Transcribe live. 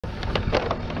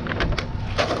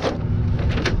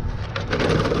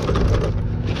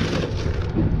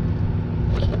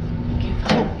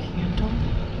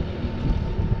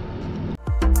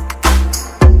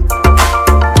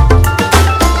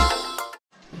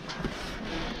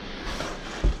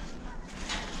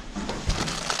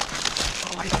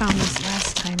found these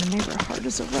last time and they were hard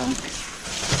as a rock.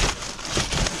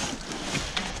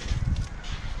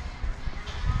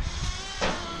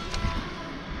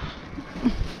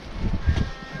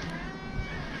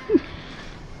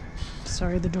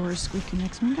 Sorry, the door is squeaking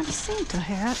next to me. I got a Santa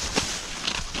hat.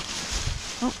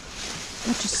 Oh,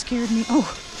 that just scared me.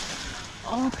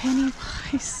 Oh,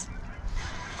 Pennywise.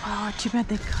 Oh, too bad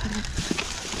they cut it.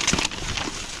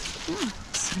 Oh,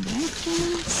 some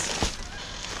napkins.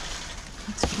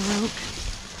 That's broke.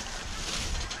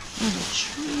 There's a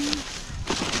tree.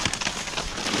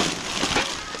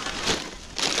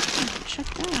 Oh, check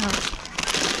that out.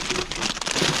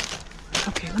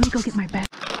 Okay, let me go get my bag.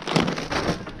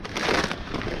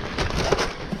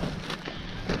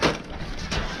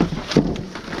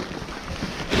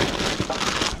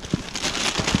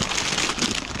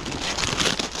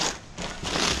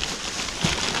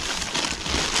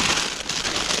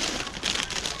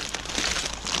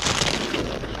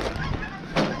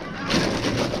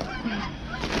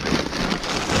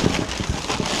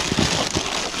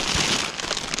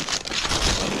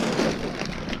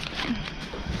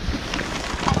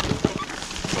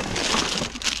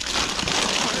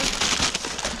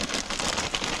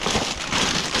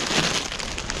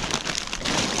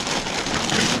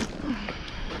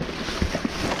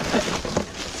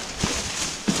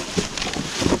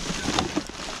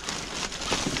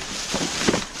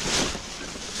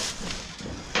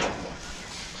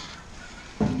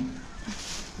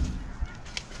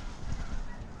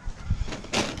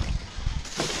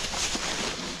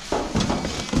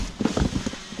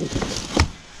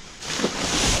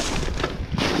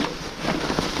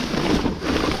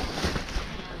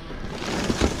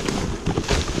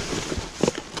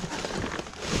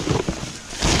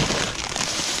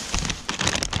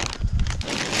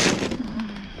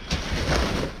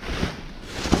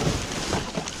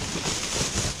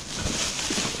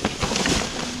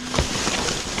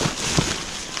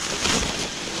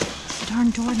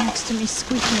 Door next to me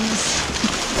squeaking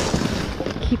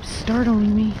keeps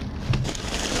startling me.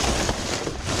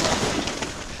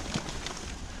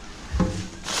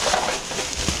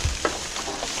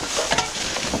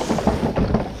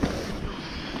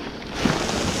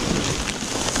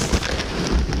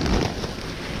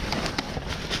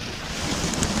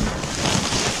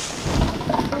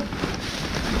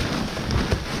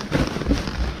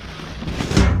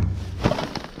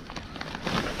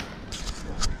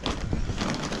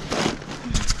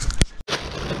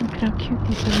 How cute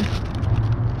these are.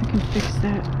 I can fix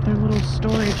that. Their little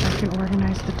storage, I can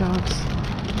organize the dogs'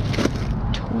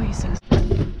 toys.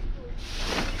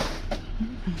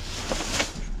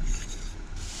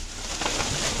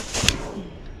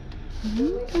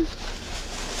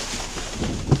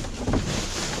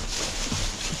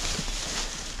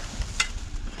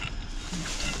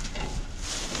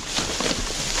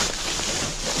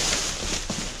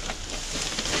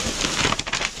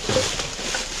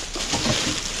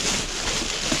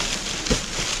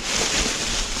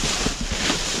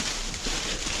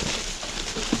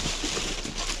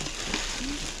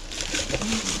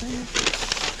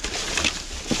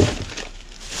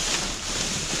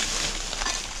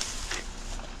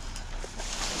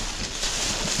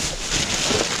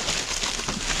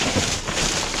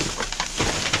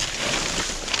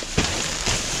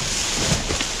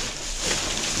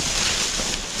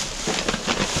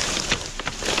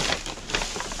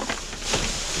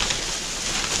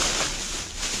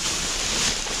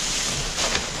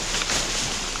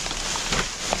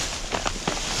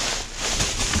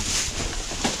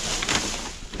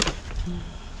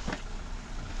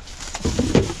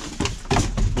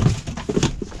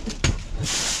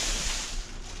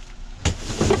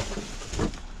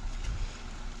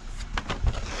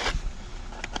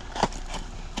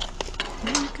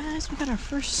 We got our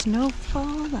first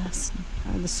snowfall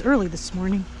early this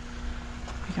morning.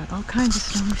 We got all kinds of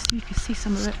snow. You can see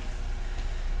some of it.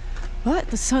 But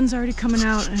the sun's already coming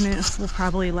out and it will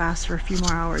probably last for a few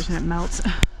more hours and it melts.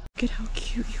 Look at how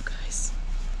cute, you guys.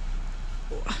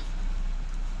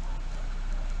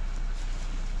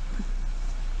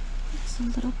 There's a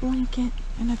little blanket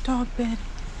and a dog bed.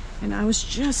 And I was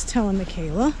just telling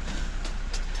Michaela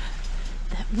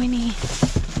that Winnie,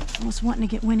 I was wanting to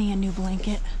get Winnie a new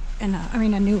blanket. And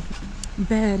a new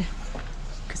bed,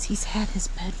 because he's had his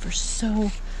bed for so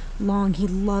long. He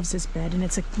loves his bed, and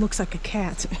looks like a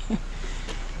cat.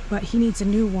 But he needs a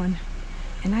new one,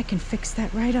 and I can fix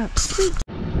that right up. Sweet.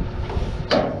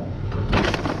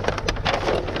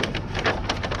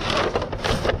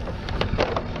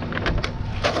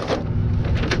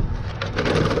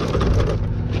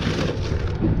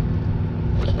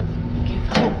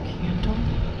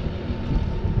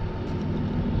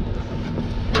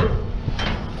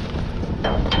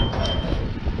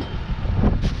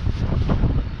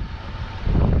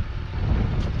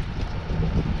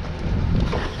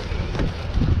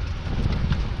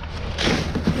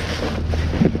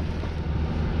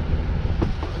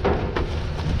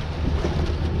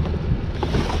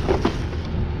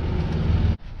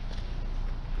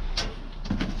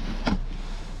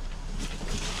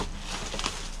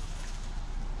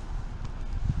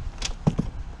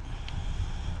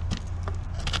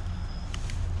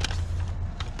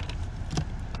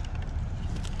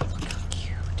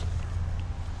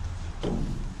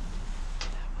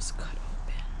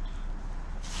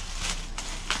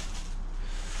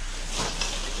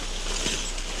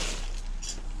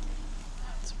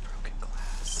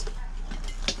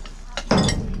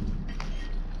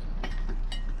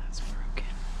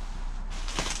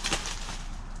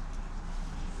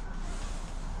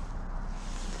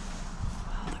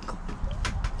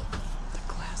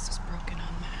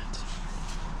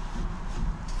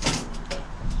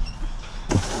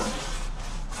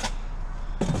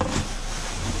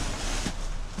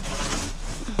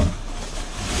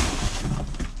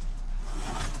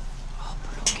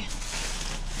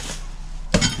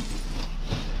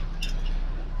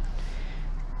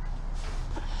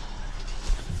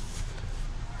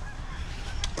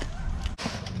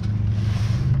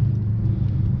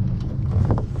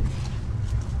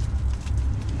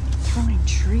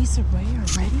 away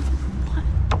already? What?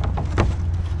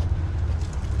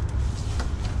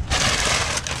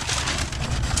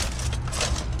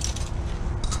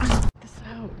 Knock this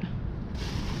out.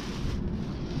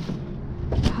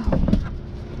 Wow.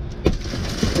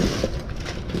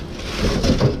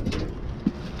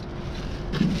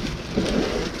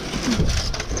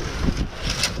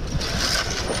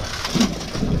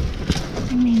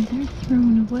 I mean, they're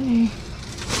thrown away.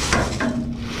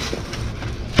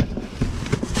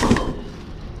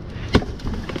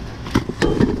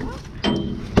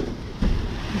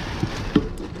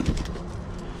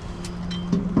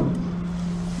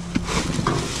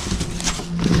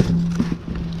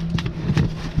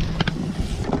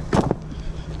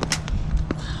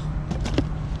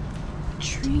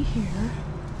 Tree here.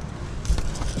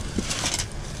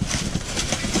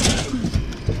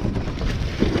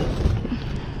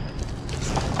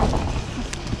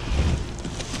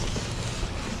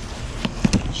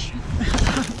 Check that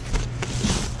out.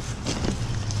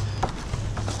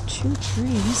 2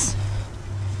 trees.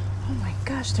 Oh my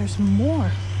gosh, there's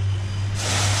more.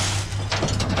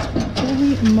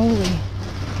 Holy moly.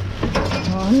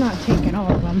 Well, I'm not taking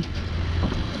all of them,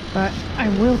 but I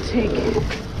will take.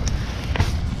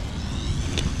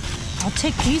 I'll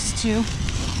take these 2.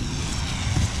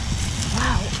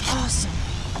 Wow, awesome.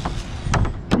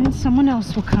 And then someone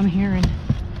else will come here and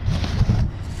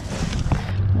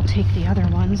we'll take the other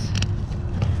ones.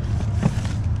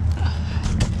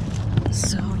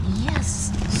 So,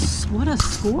 yes, what a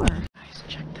score. Guys,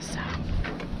 check this out.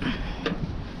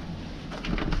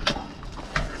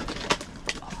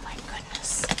 Oh my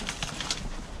goodness.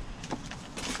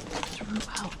 Threw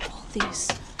out all these.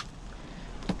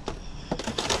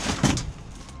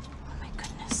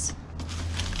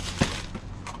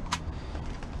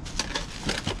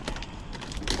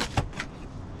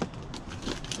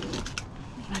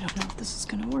 I don't know if this is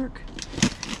gonna work.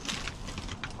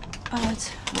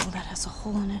 But, oh, that has a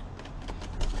hole in it.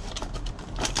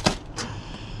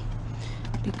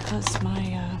 Because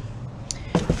my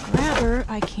grabber,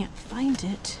 I can't find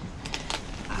it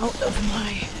out of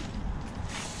my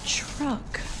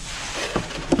truck.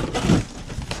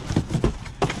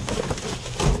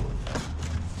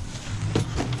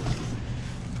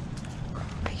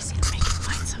 Crazy, let me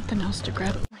find something else to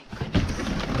grab.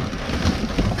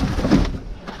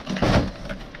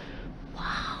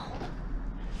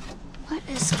 What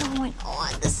is going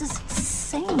on? This is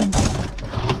insane.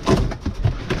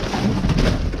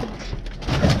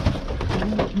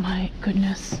 Oh my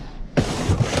goodness.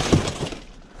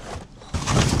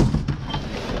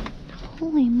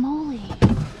 Holy moly.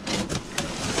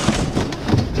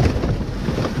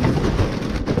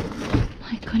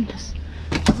 My goodness.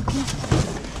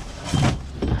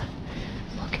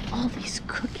 Look at all these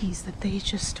cookies that they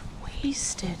just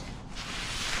wasted.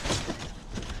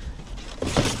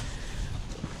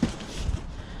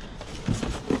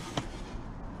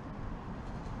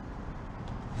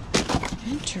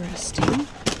 Interesting.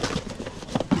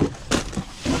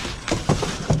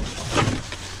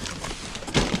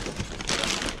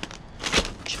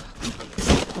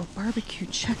 Chocolate barbecue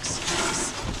Chex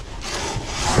Mix.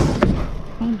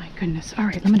 Oh my goodness. All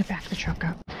right, I'm gonna back the truck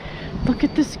up. Look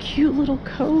at this cute little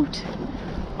coat.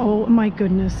 Oh my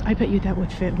goodness. I bet you that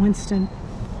would fit Winston.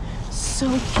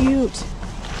 So cute.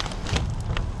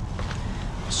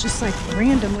 It's just like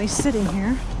randomly sitting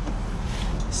here.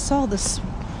 I saw this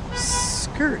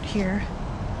skirt here,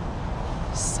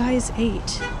 size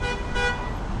 8.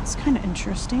 It's kind of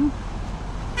interesting.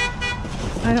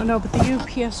 I don't know, but the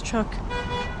UPS truck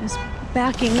is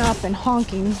backing up and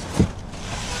honking.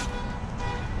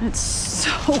 It's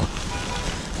so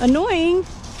annoying.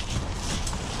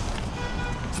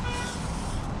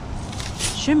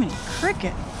 Jiminy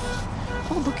Cricket.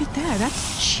 Oh, look at that.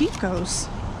 That's Chico's.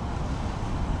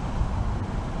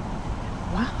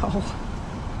 Wow.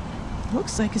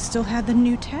 Looks like it still had the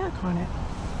new tag on it.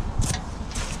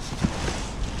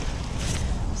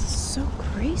 So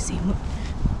crazy what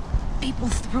people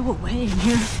throw away in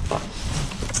here.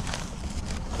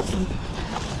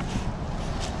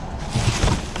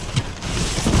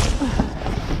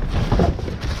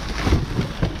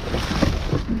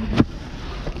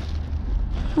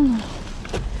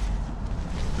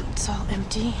 It's all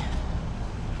empty.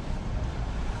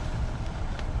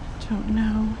 Don't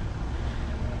know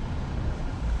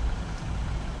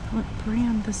what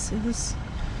brand this is.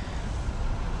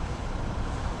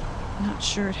 Not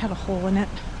sure. It had a hole in it.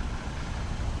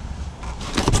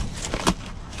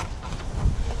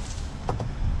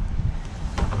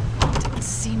 Didn't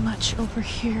see much over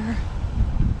here.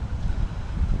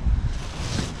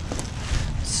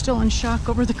 Still in shock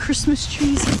over the Christmas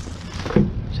trees.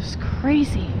 Just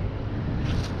crazy.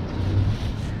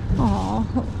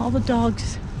 Oh, all the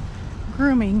dogs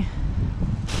grooming.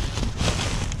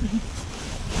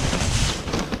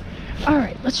 All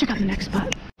right, let's check out the next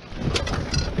spot.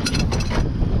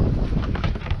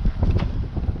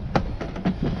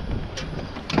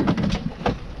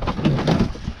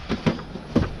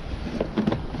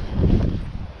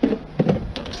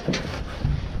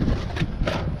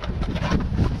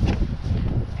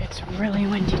 It's really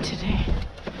windy today.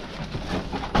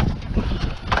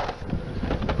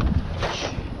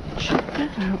 Check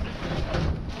that out.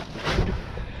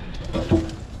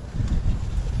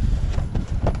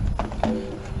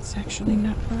 It's actually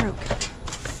not broke.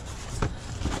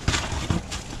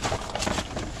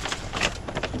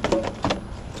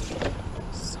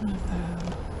 Some of the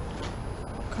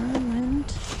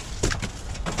garland.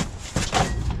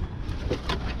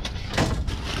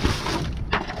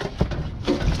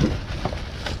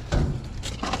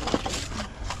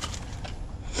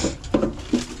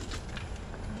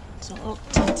 It's all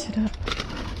tinted up.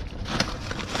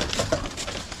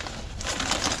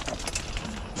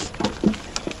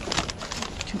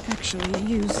 Actually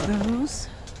use those.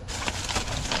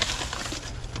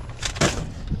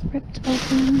 Ripped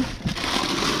open.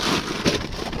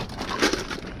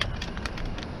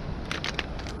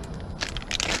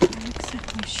 Not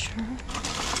exactly sure.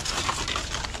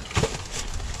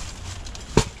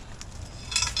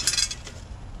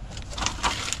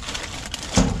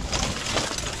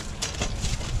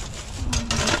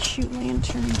 Oh, cute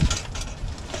lantern.